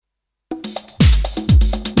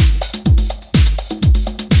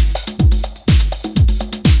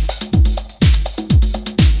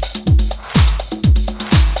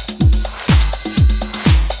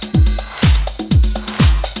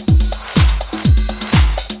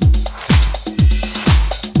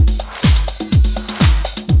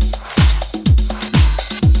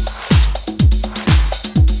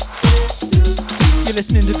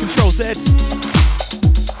said,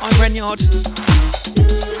 I'm Renyard.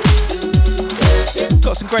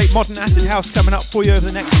 Got some great modern acid house coming up for you over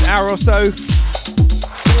the next hour or so. And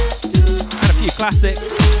a few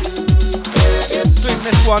classics, including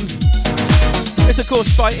this one. It's of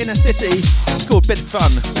course by Inner City. It's called Bit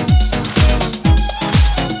Fun.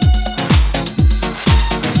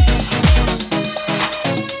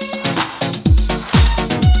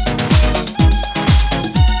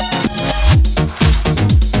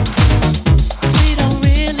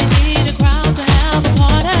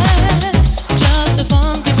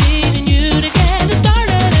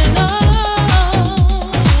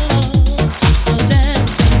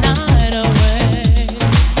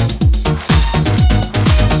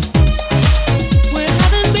 We're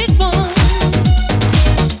having big fun.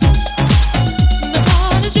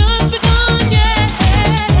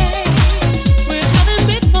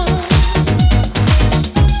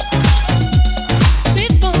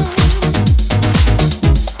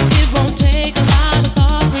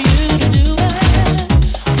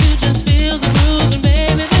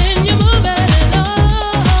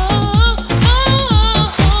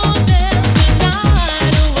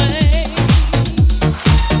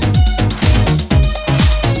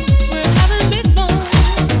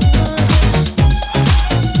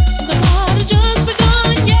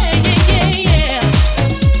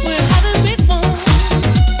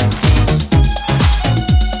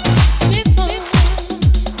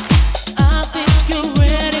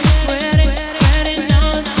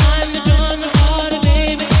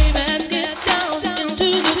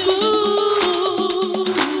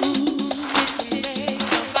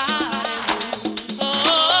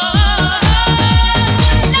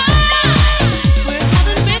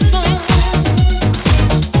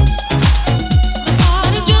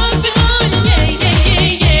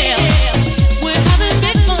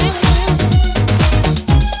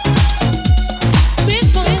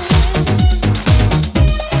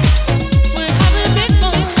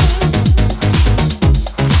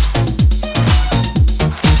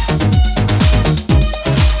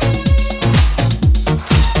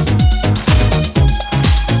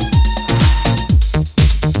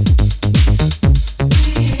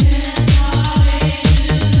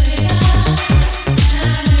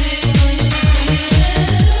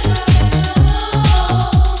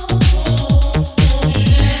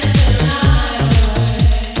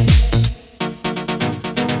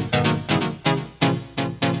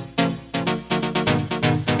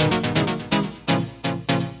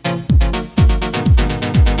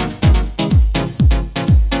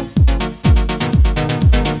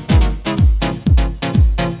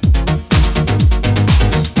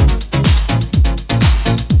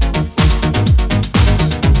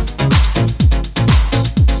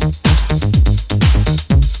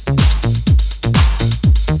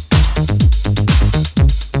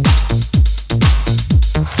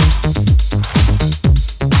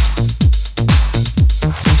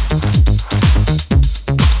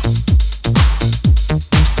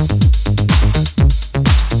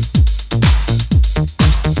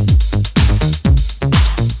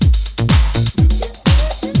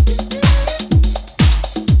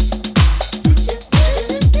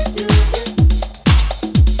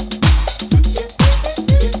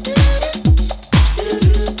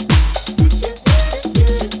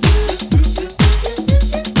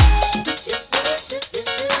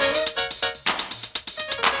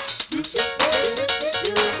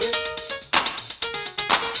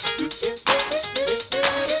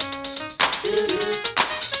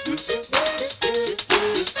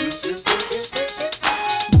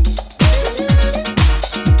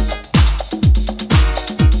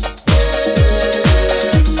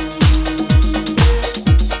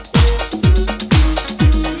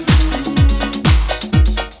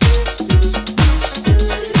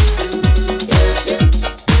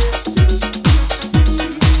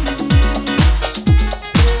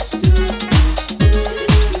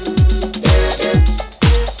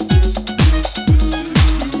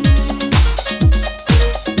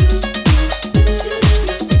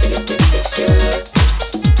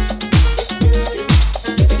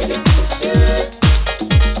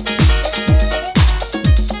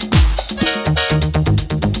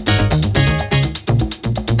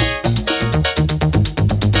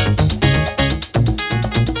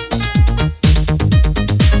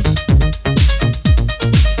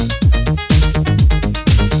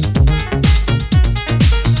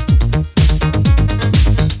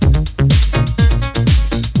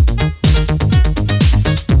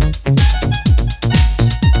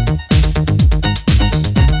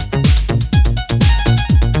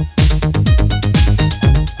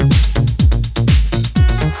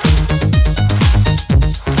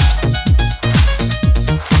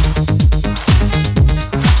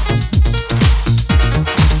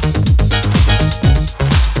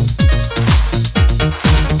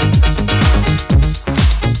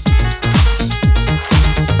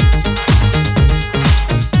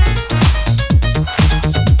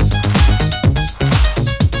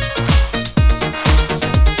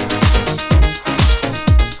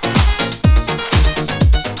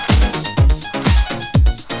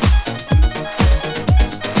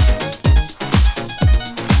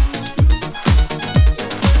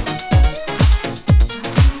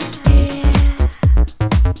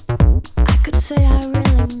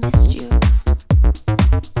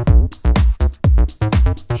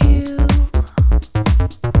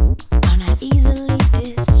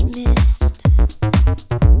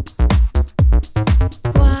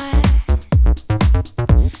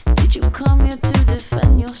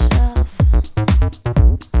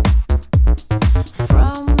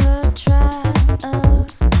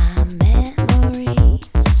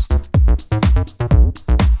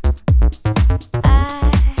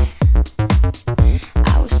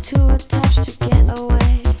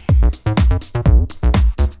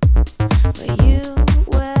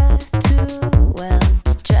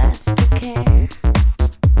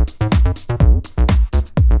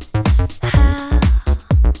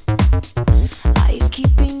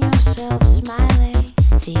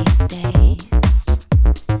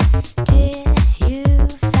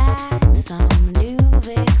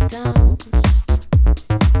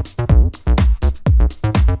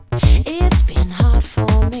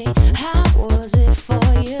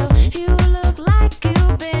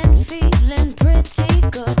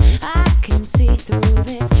 through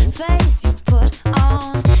this face you put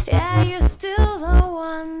on. Yeah, you're still the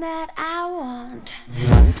one that I want.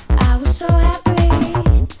 I was so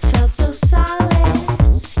happy, felt so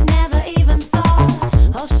solid, never even thought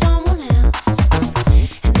of someone else.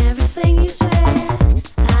 And everything you said,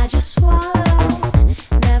 I just swallowed,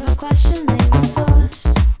 never questioning the source.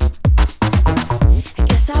 I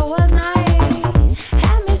guess I was naive,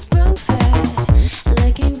 had me spoon-fed,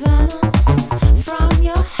 licking venom from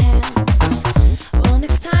your hands. Well,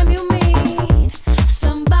 next time you meet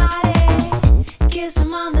somebody, kiss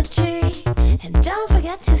them on the cheek, and don't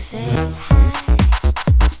forget to say hi.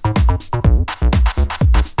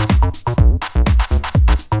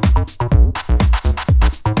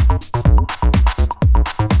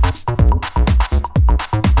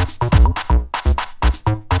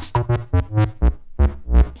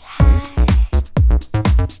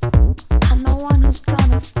 I'm the one who's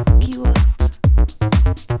gonna fuck you up,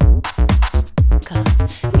 'cause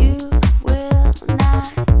you will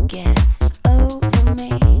not get over me.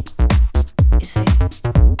 You see?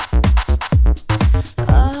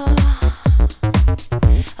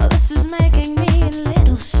 Oh, this is making me a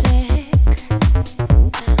little sick.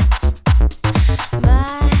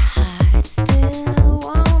 My heart still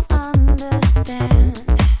won't understand.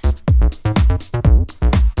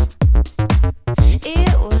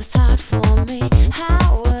 It was hard for me.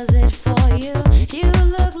 How was it for you? You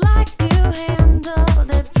look like you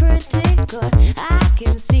handled it pretty good. I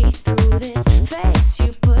can see through this face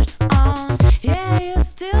you put on. Yeah, you're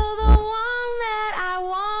still the one that I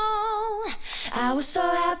want. I was so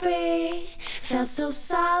happy, felt so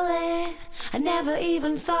solid. I never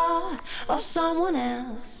even thought of someone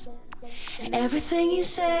else. And everything you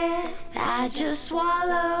said, I just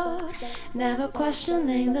swallowed, never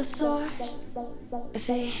questioning the source. You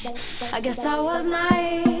see, I guess I was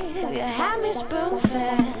naive. You had me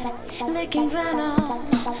spoon-fed, licking venom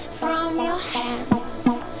from your hands.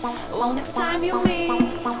 Well, next time you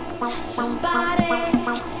meet somebody,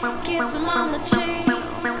 kiss them on the cheek,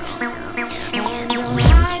 and don't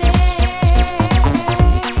hide it.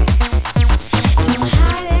 Don't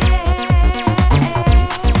hide it. Don't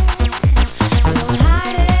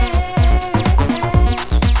hide it. Don't hide it.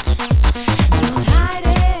 Don't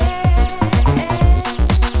hide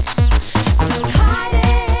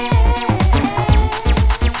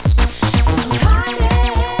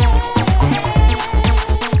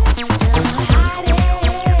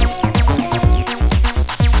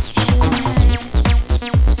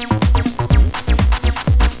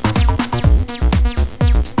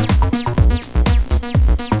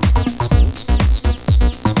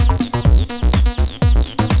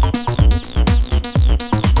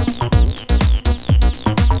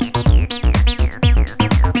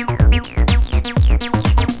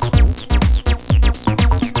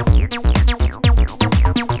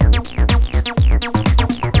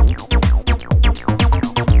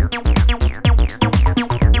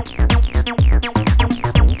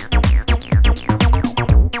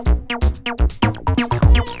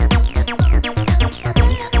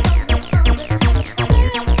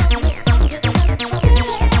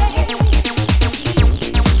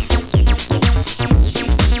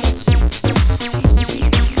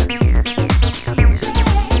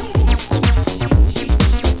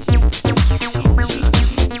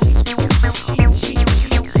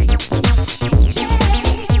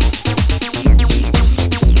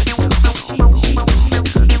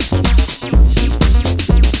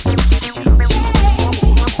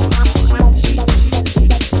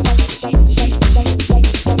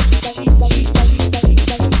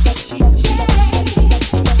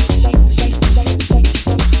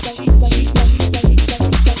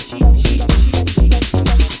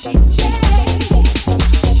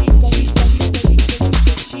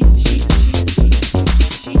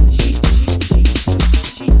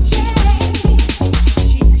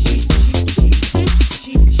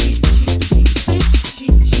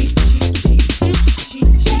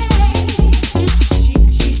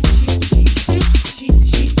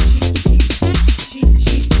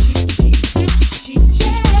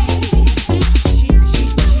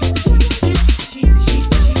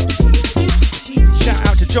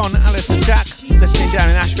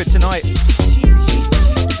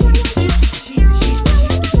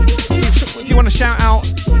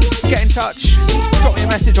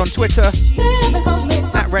message on Twitter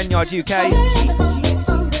at Renyard UK,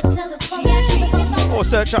 or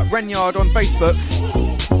search up Renyard on Facebook.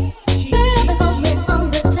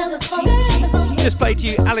 Just played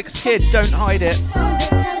you Alex Kidd, Don't Hide It.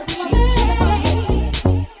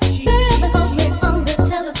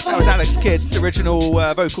 That was Alex Kidd's original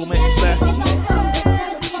vocal mix there.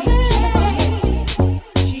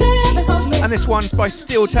 And this one's by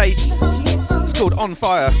Steel Tapes. It's called On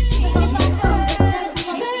Fire.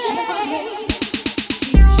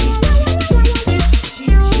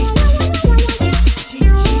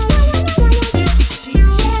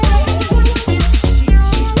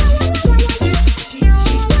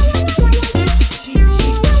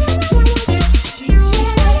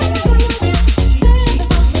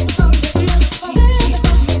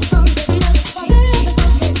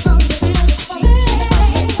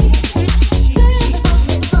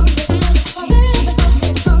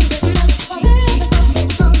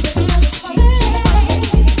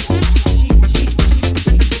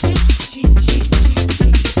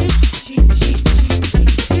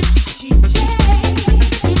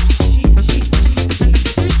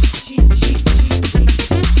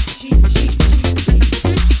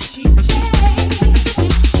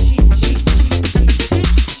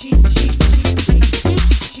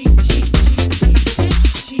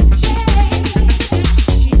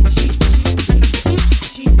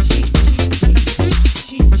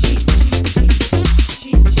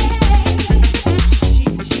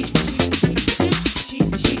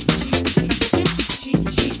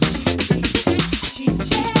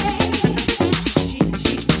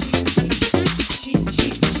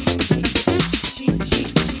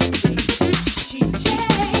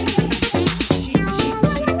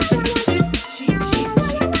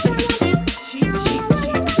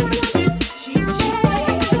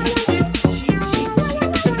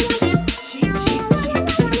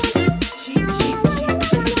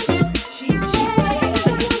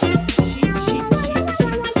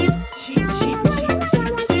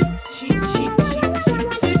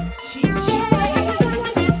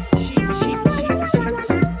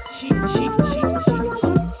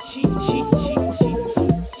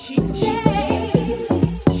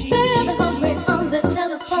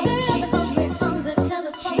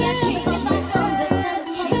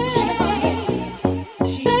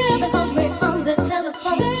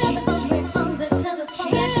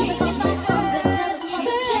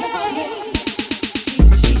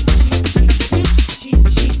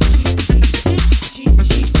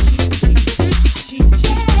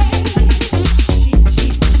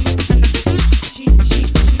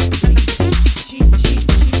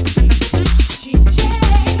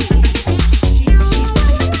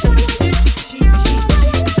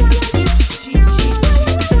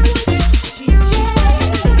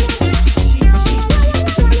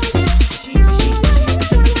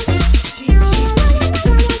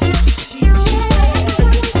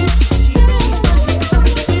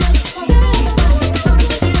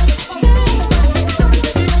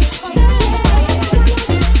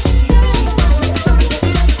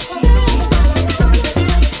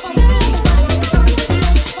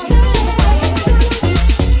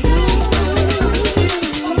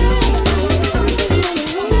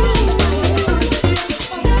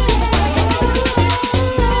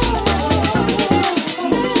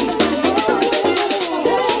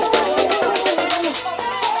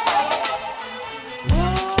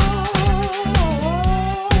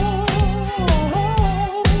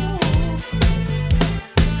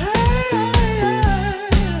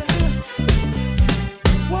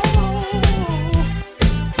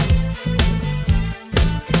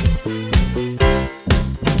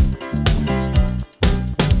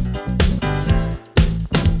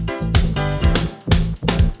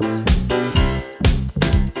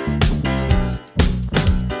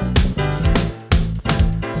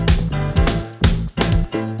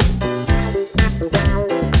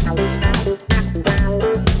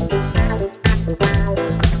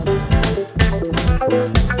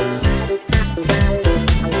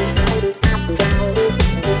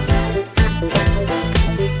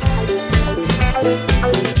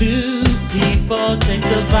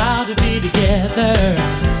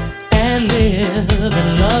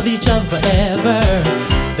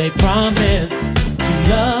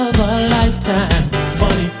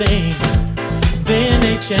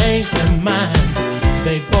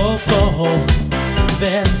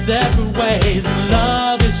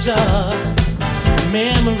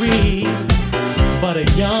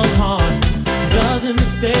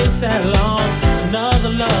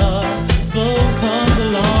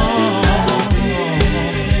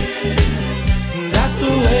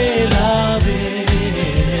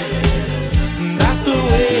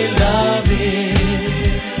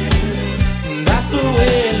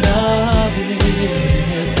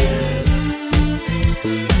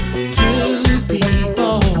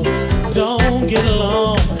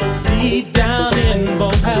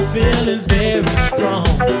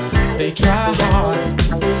 They try hard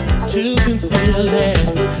to conceal it,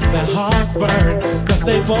 their hearts burn, cause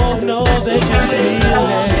they both know they can feel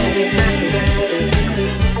it.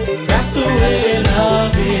 That's the way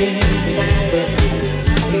love is.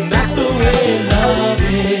 That's the way love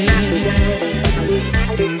is.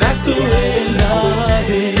 That's the way love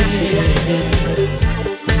is.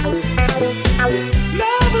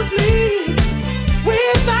 Lovers leave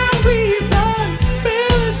without reason,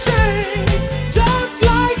 feelings change just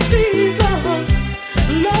like seasons.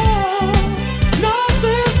 Love,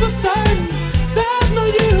 nothing's for certain. There's no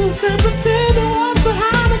use in pretending what's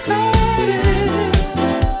behind the curtain.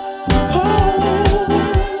 Oh,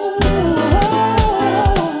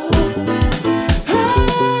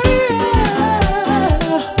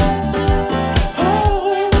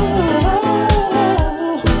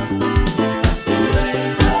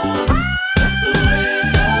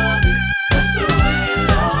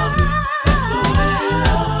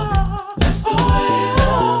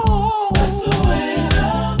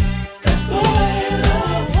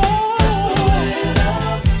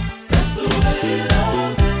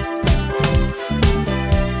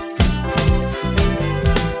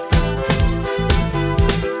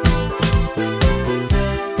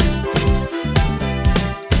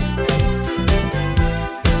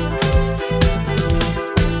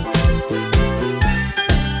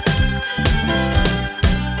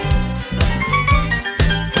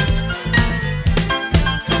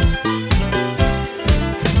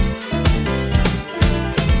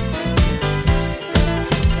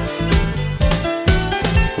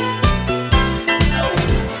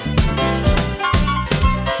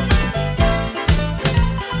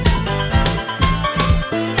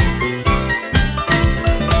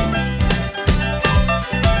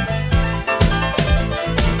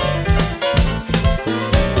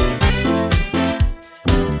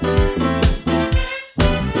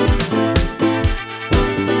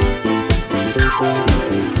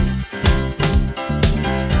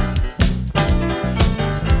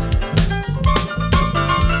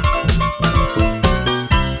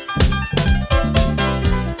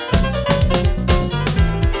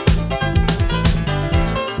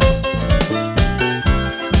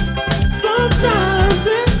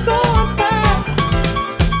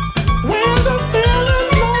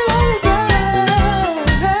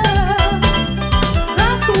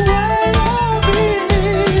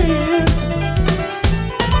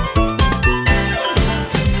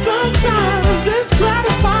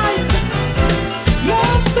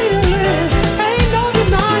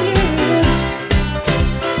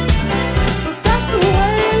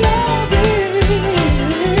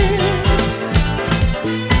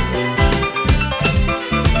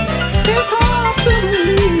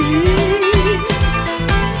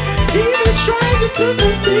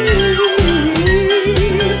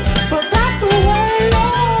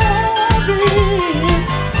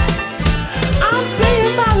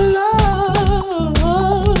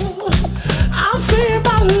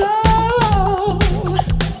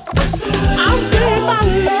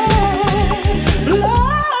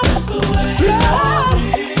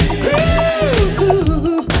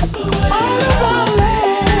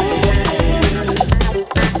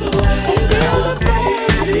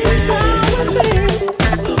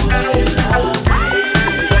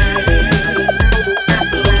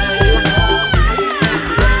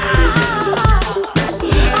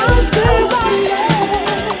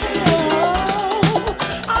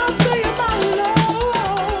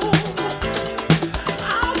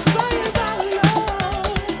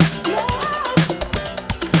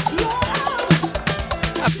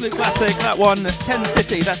 Classic, that one, 10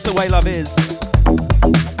 City, that's the way love is.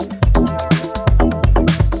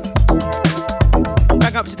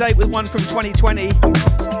 Back up to date with one from 2020.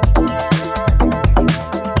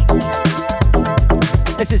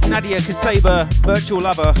 This is Nadia Kaseba, Virtual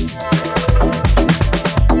Lover.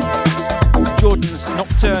 Jordan's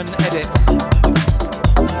Nocturne edits.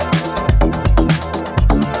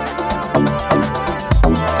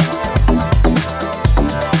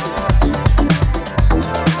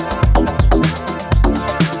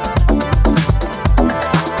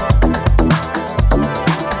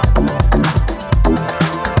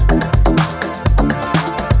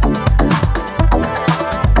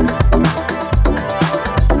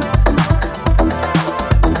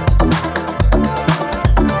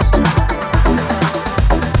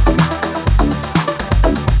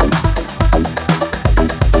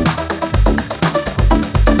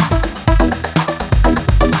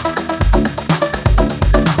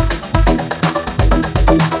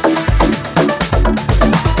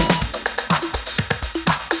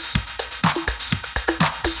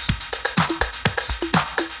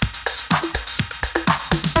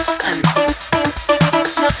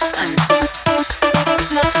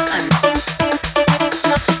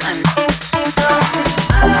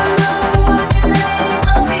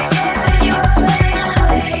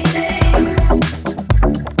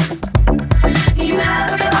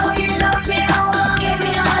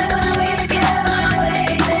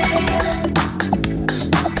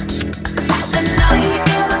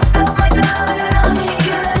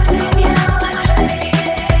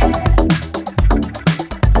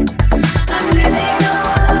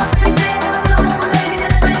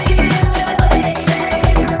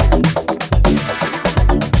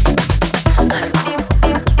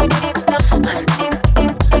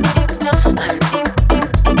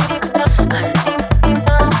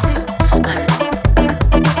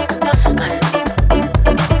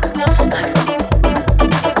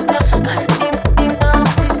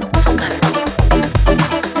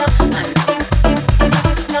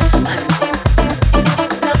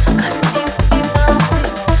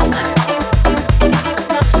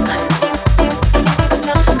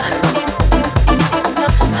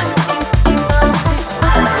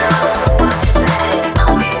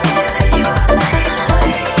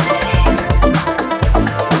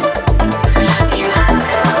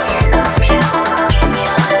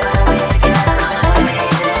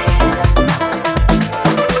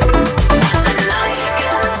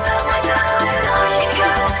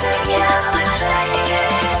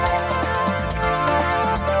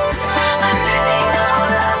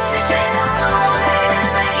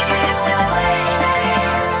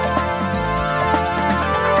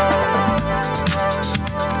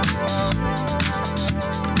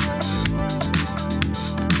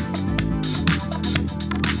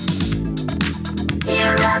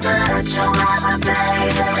 You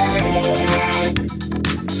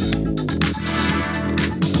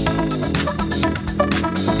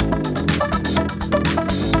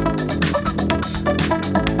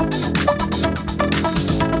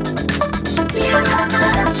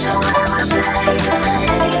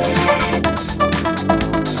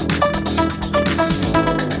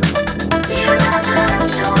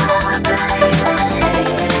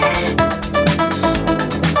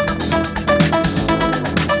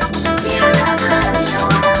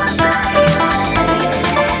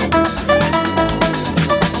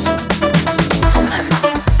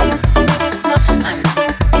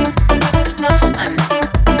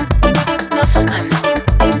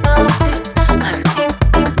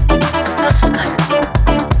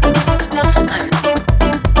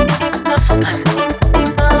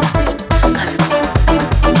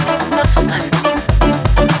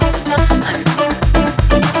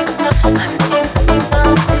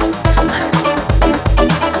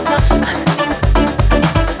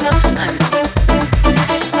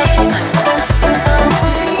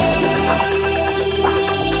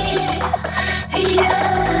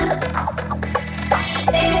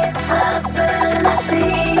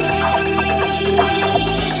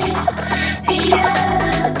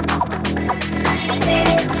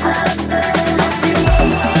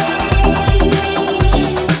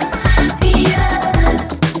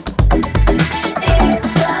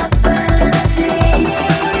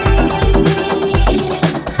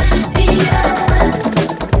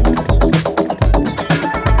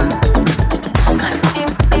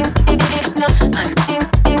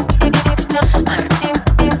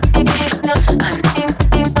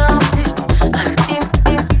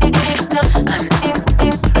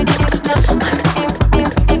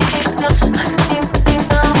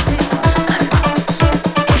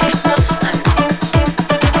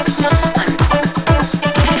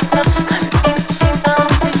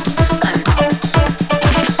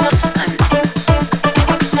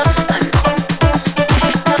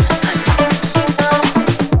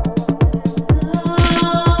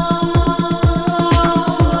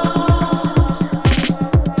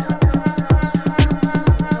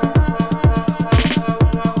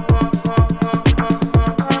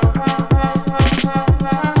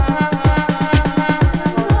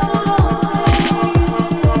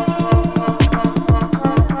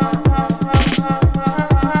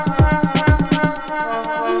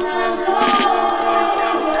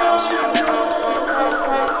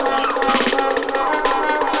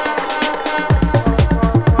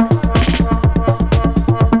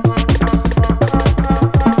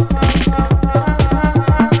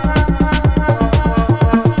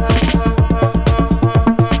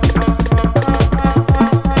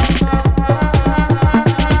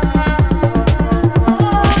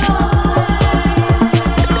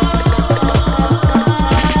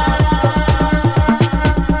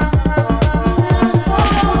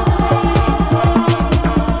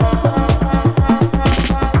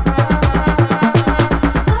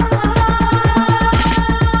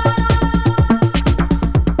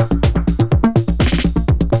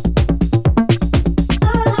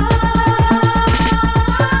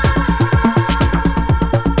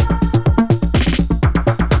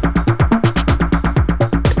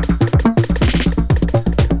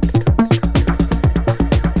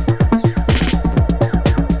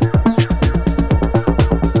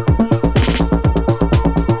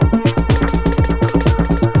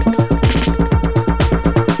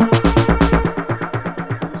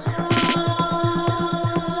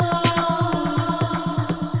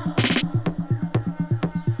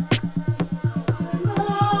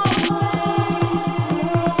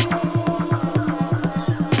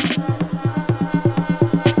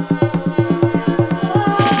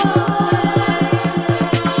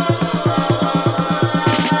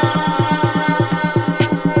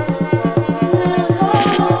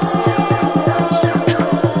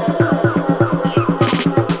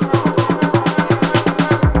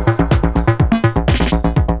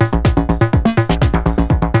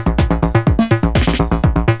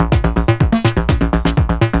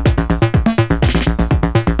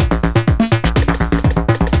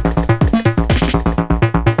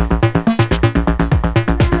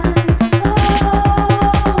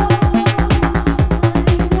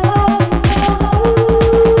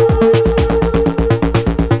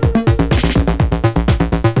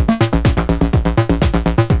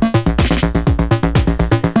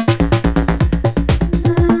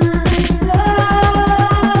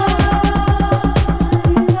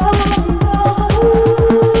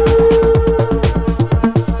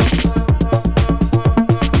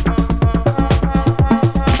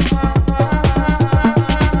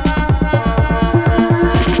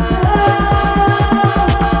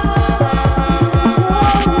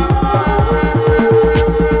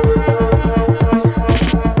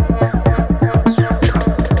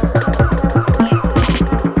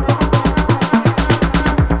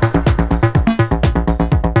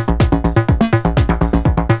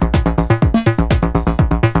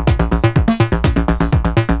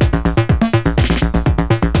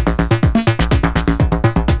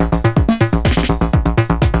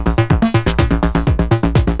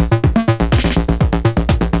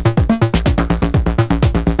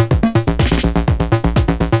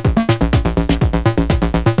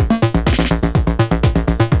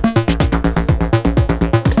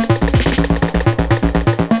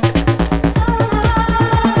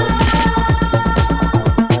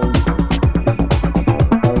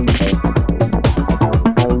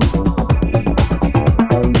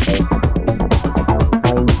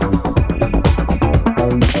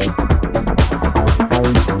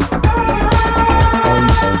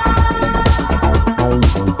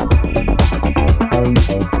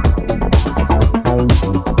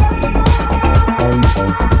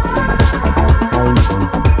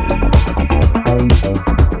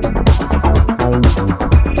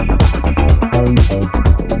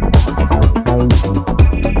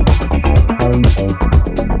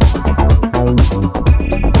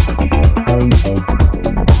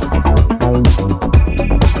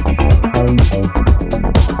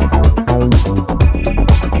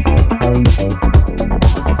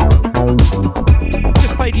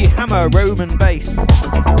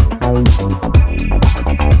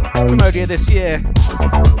this year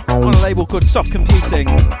on a label called Soft Computing.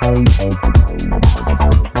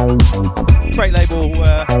 Great label,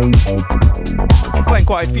 playing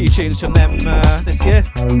quite a few tunes from them this year.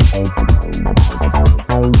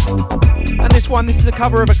 And this is a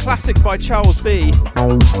cover of a classic by Charles B.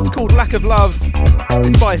 It's called Lack of Love.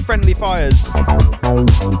 It's by Friendly Fires.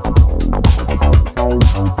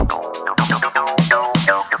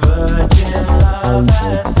 Virgin love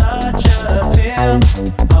has such appeal.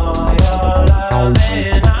 All your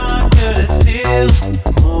loving I could steal.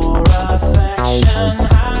 More affection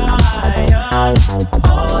high on.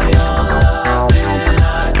 All your loving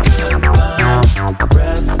I could burn.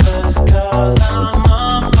 Restless 'cause I'm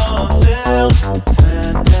unfulfilled.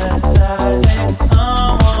 Fantasizing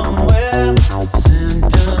someone with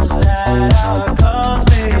symptoms that are caused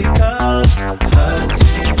because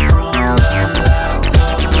hurting from the lack of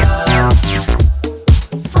love.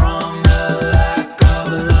 From the lack of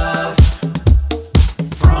love.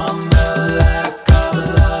 From the lack of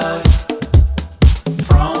love.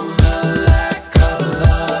 From the lack of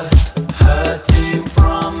love. Hurting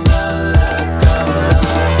from the lack of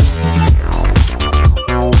love.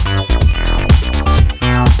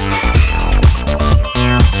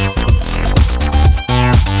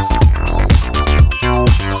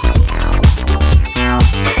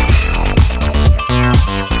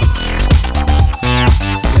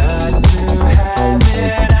 Got to have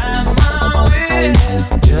it at my will,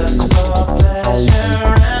 just for pleasure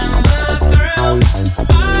and the thrill.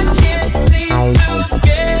 I can't seem to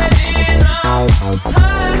get enough.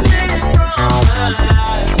 Hurting from the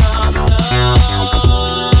lack of love.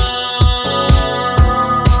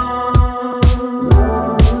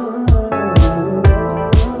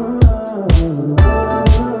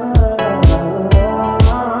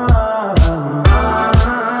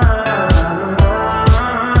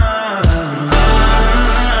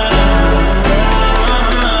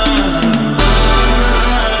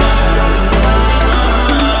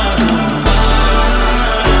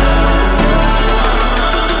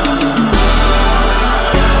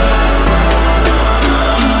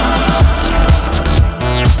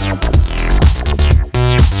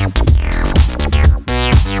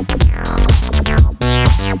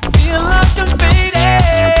 Feel like I'm fading.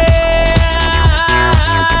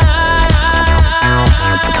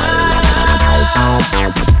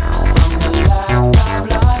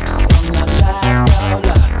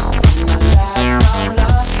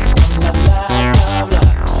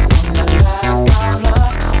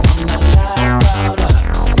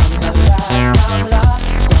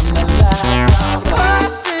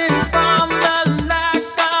 Hurting from the lack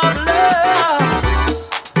of love.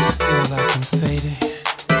 Feel like I'm fading.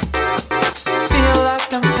 Feel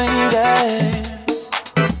like I'm fading.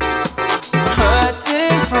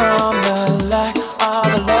 Hurting from the lack of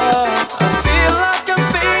love. I feel like I'm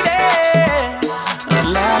fading. A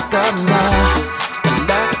lack of love. A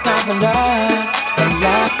lack of love. A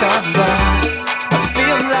lack of love. I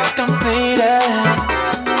feel like I'm fading.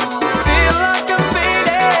 Feel like I'm fading.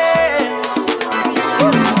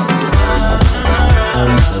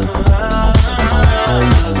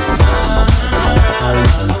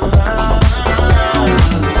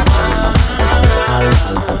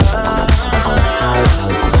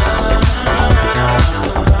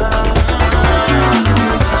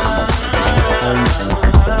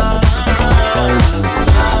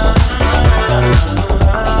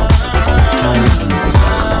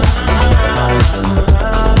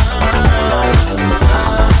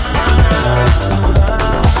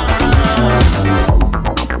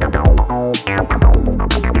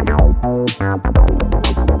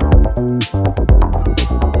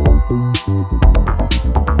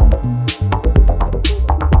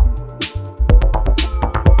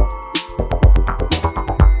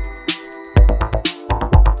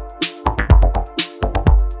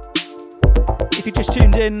 If you just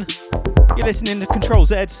tuned in, you're listening to Control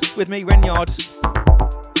Z with me, Renyard.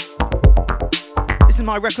 This is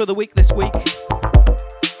my record of the week this week.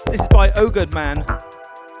 This is by Ogud Man.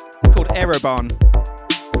 It's called Aerobarn.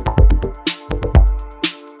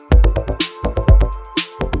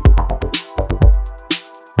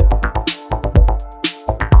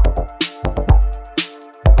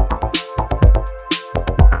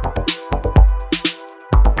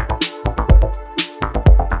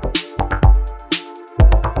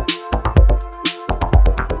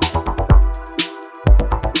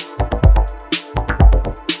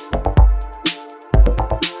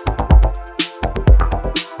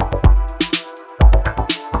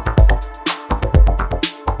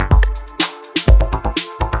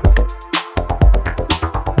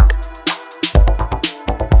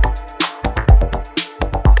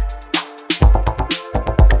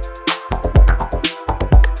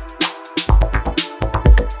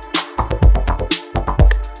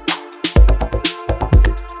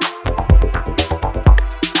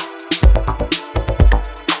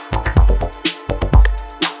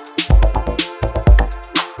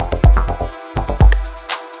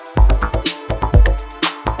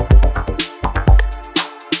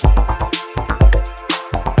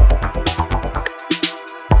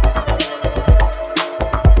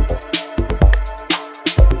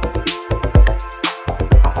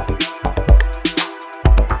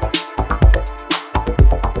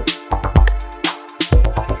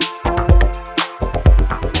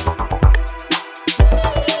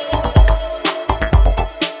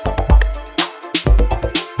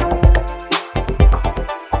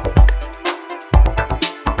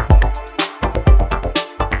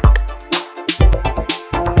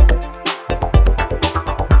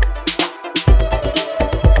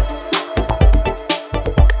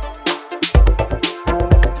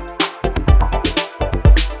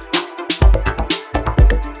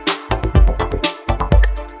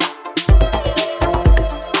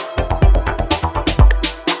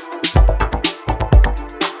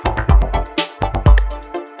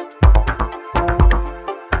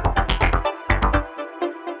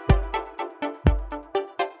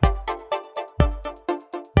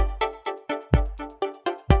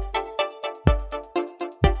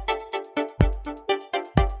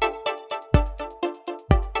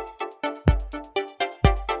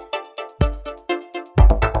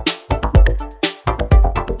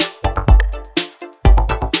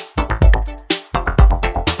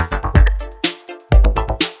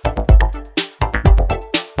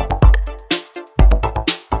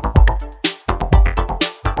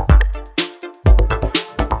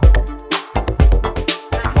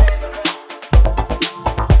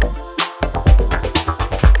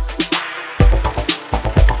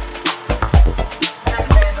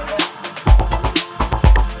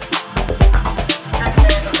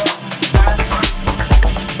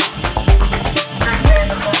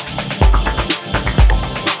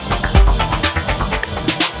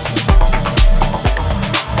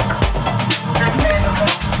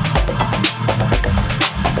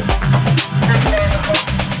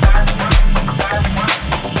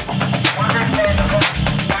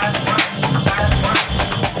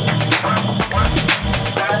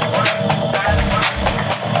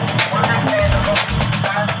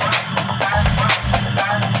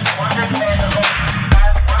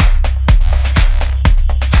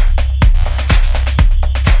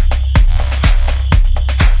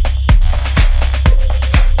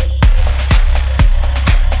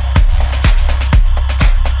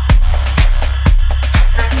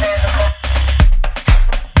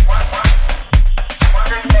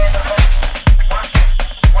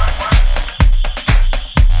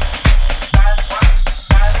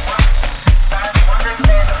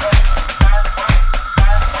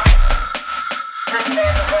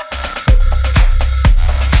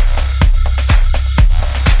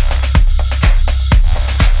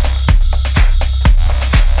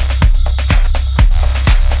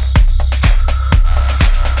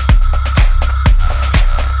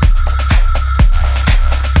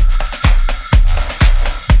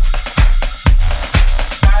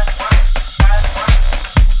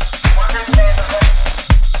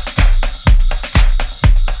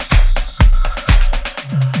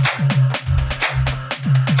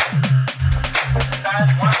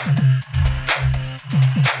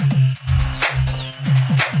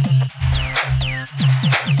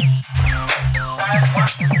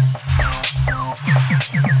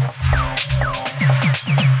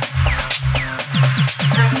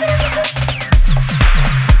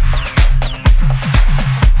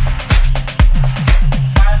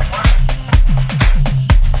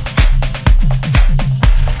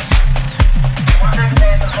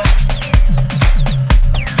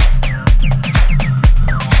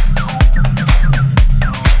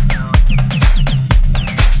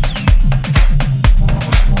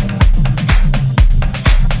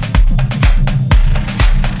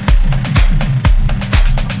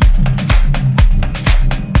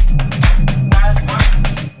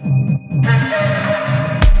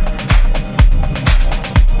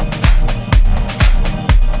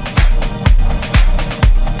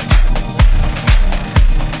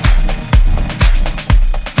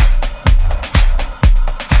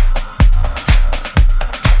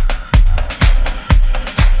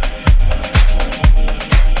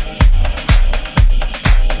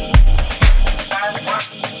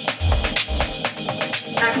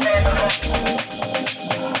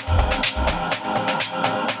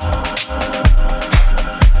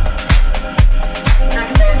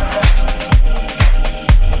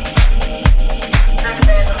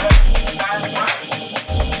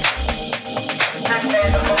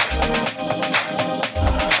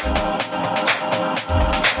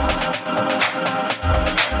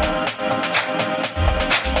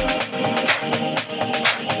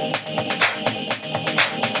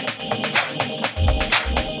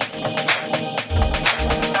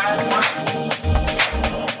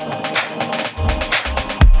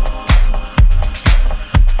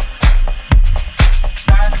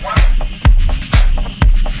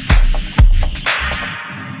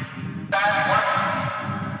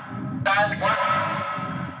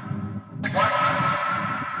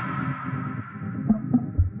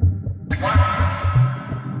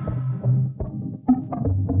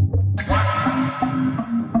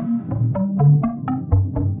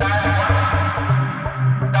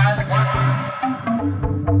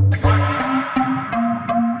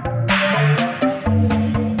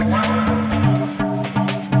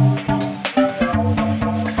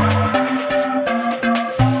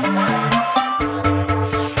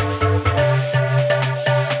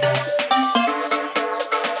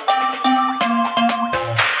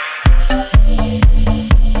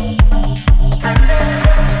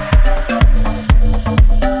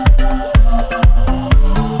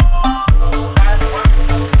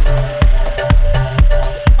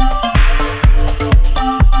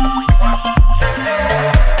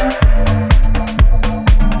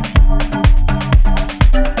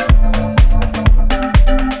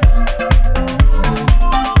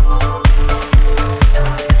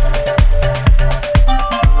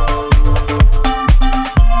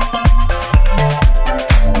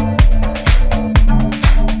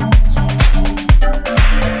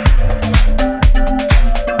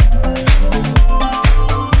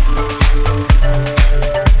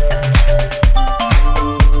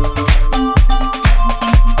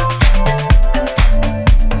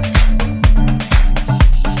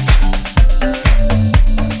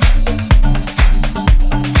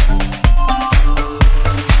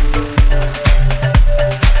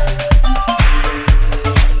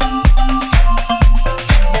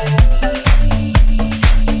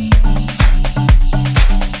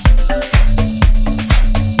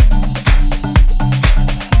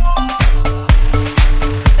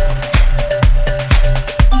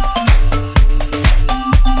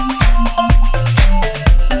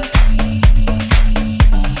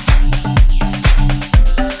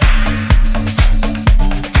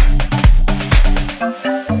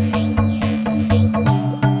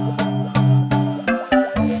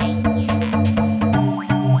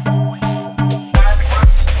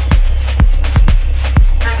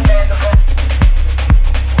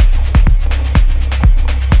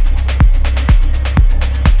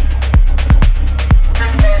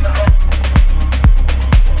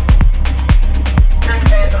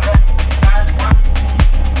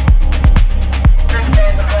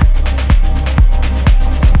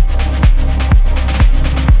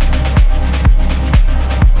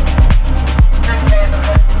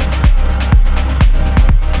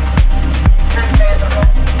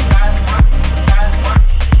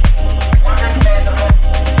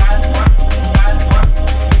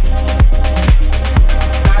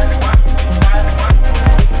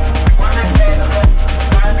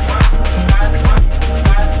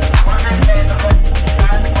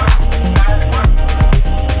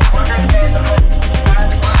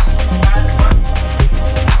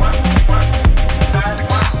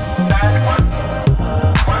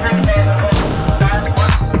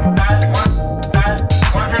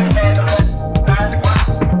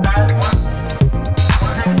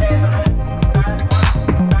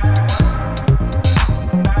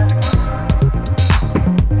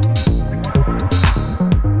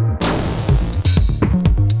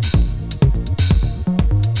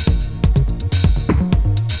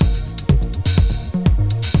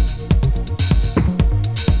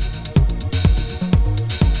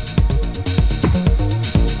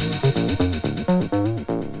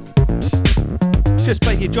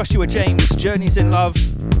 Joshua James, Journeys in Love.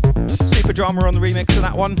 Super Drama on the remix of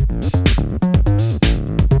that one.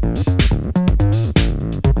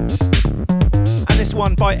 And this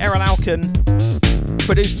one by Errol Alkan,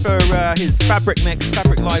 produced for his Fabric mix,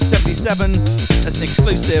 Fabric Live 77, as an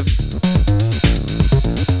exclusive.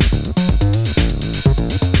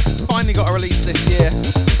 Finally got a release this year.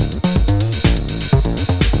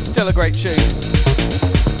 Still a great tune.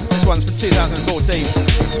 This one's from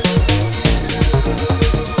 2014.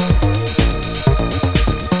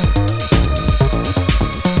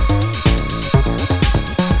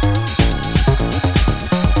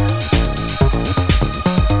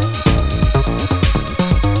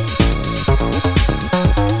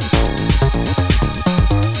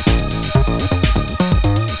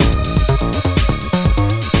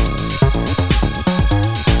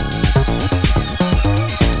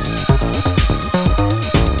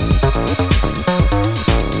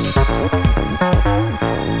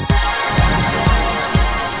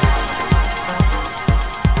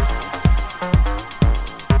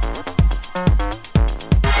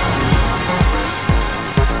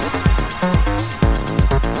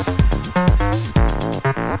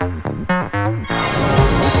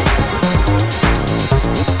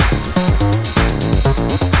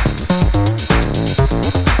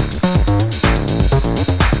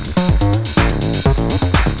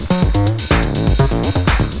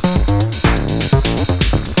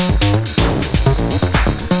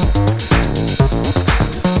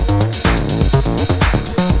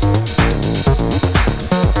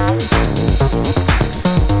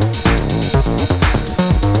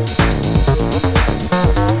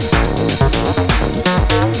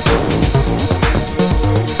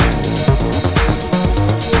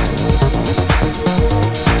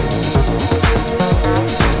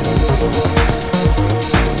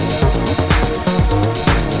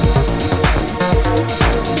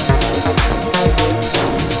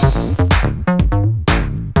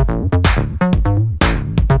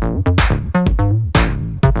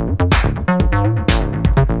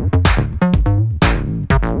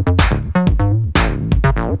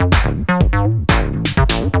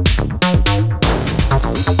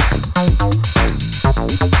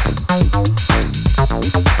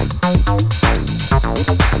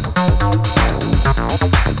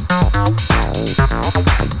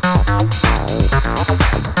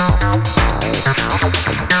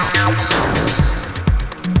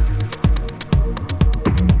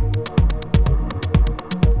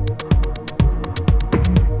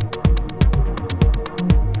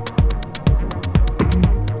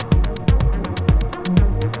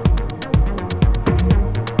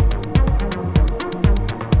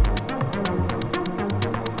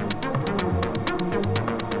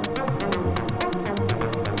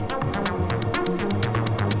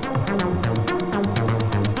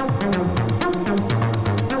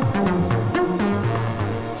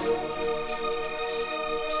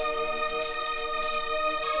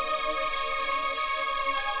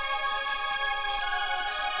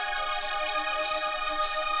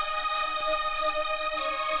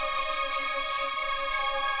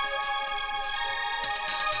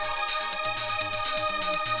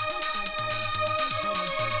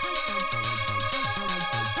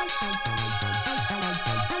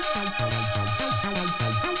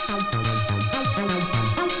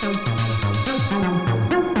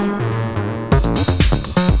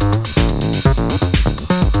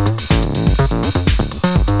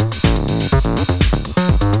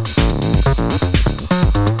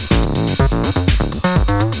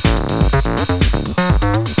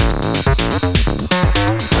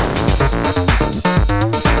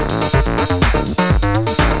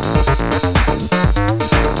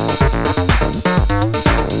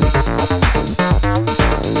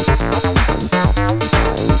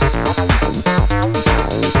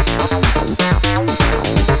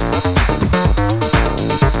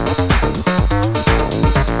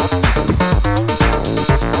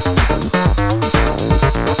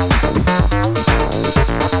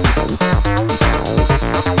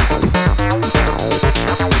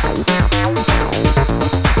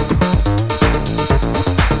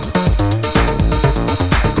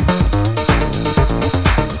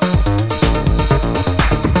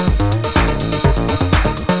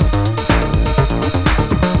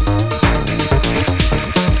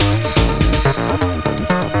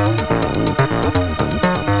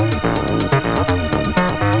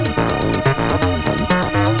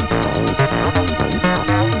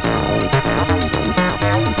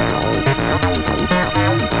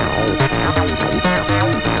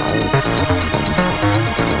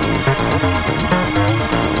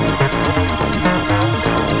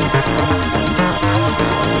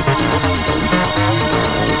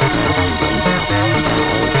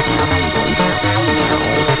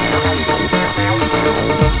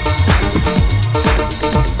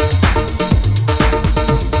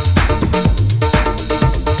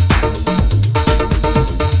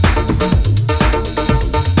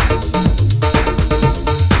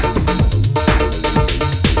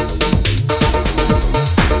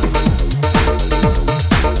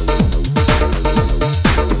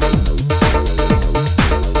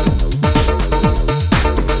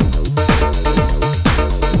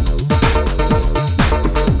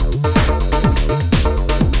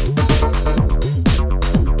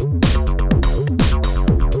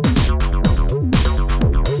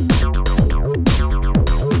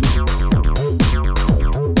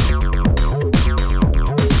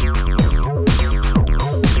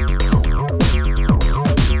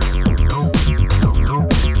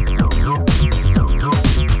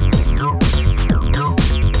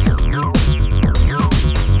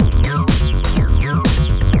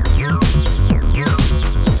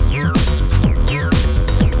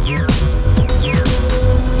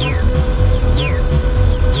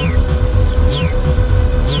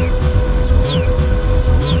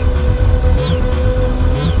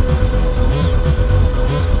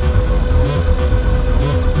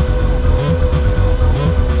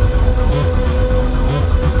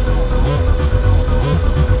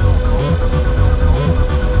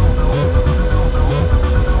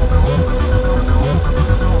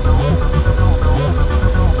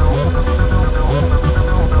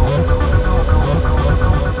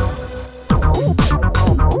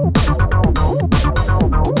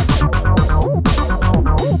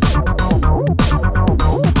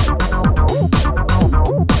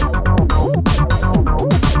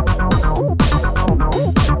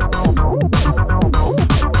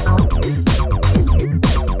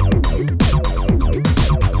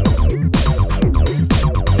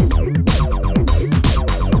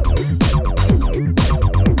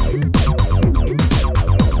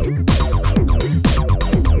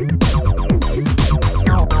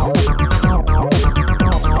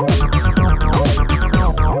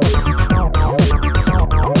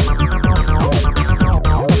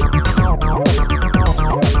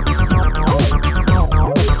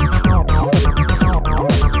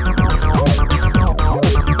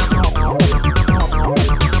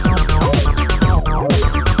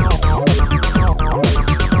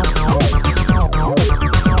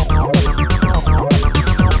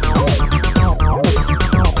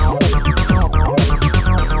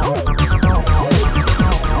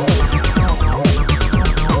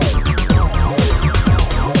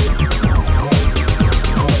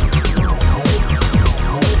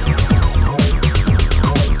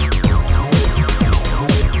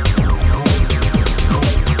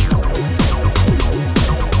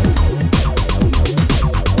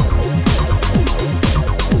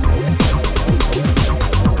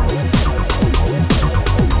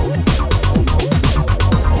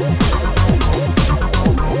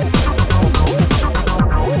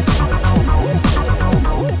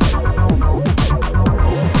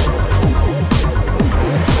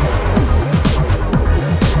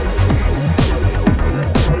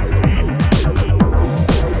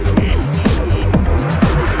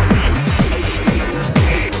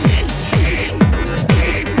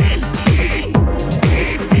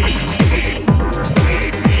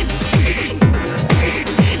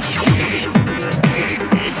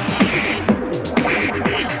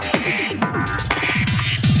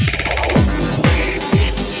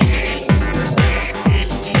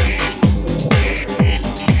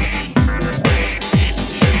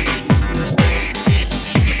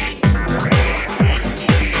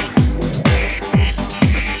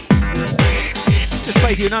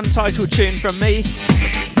 played you an untitled tune from me.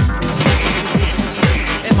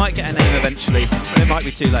 It might get a name eventually, but it might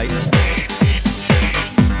be too late.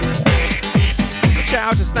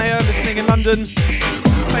 Shout out to Snare, listening in London.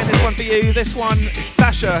 Playing this one for you. This one is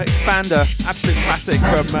Sasha Expander, absolute classic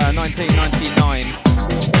from 1999.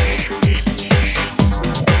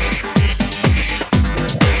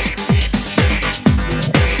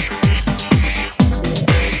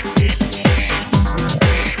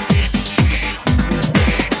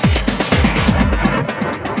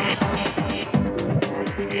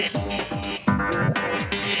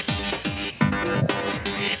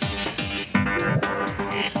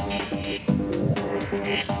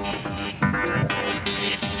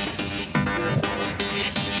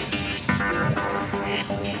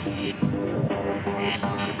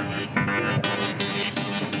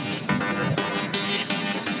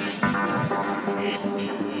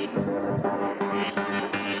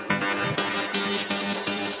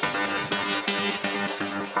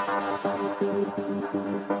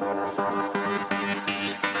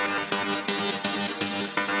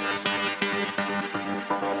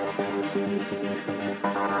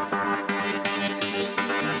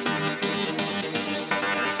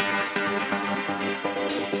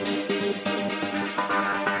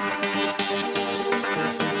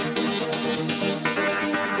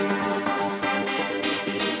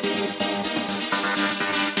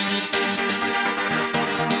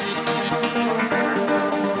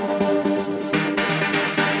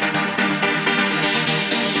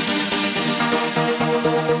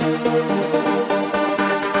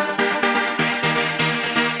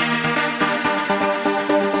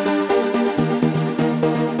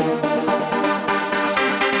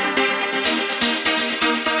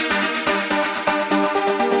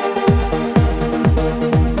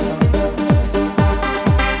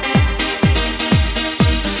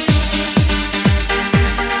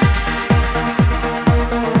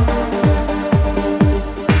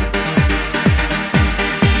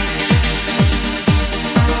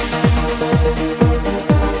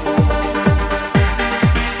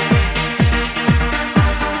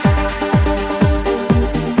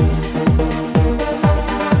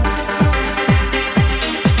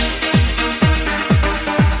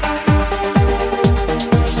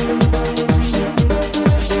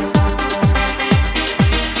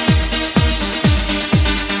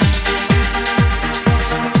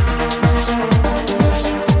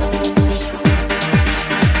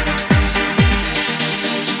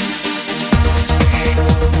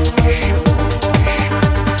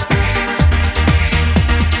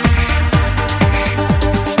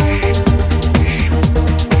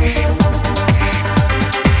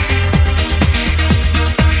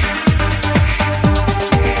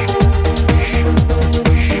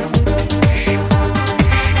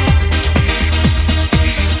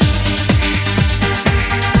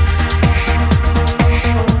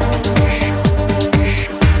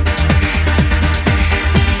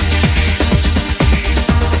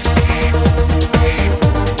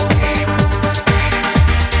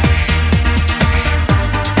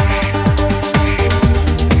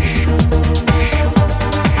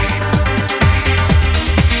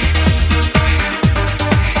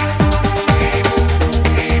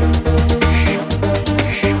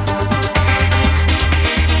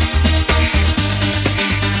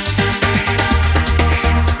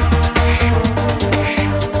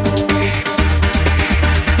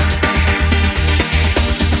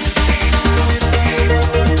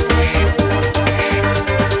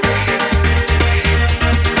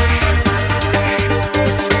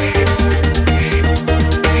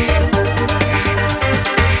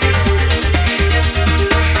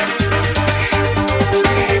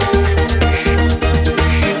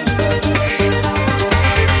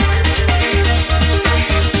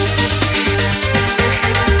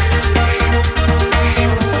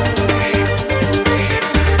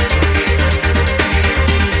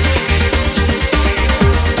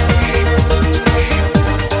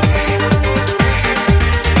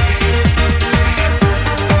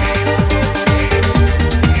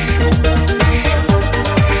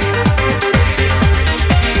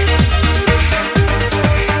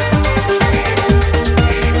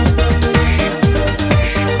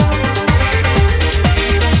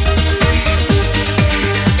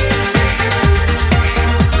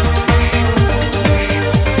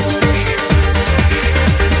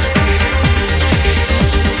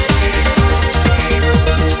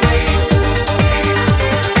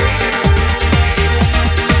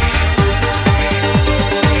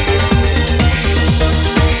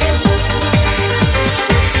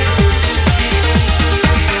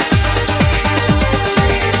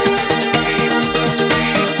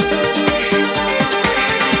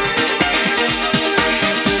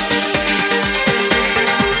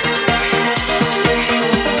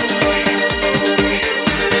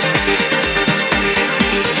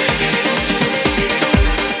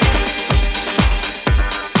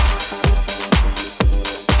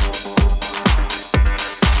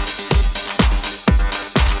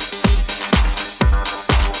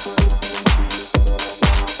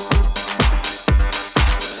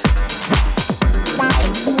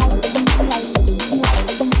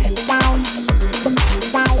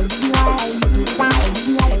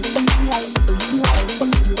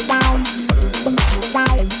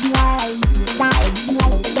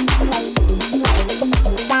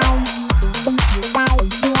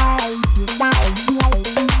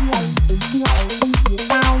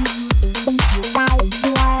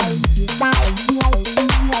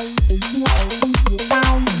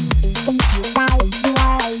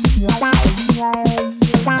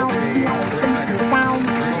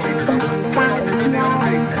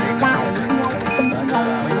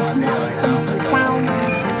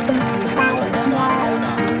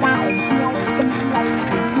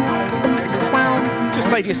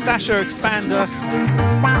 played you Sasha Expander.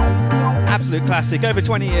 Absolute classic, over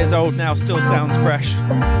 20 years old now, still sounds fresh.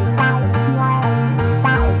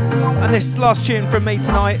 And this last tune from me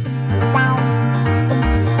tonight,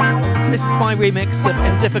 this is my remix of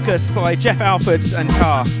Endificus by Jeff Alford and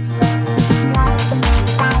Carr.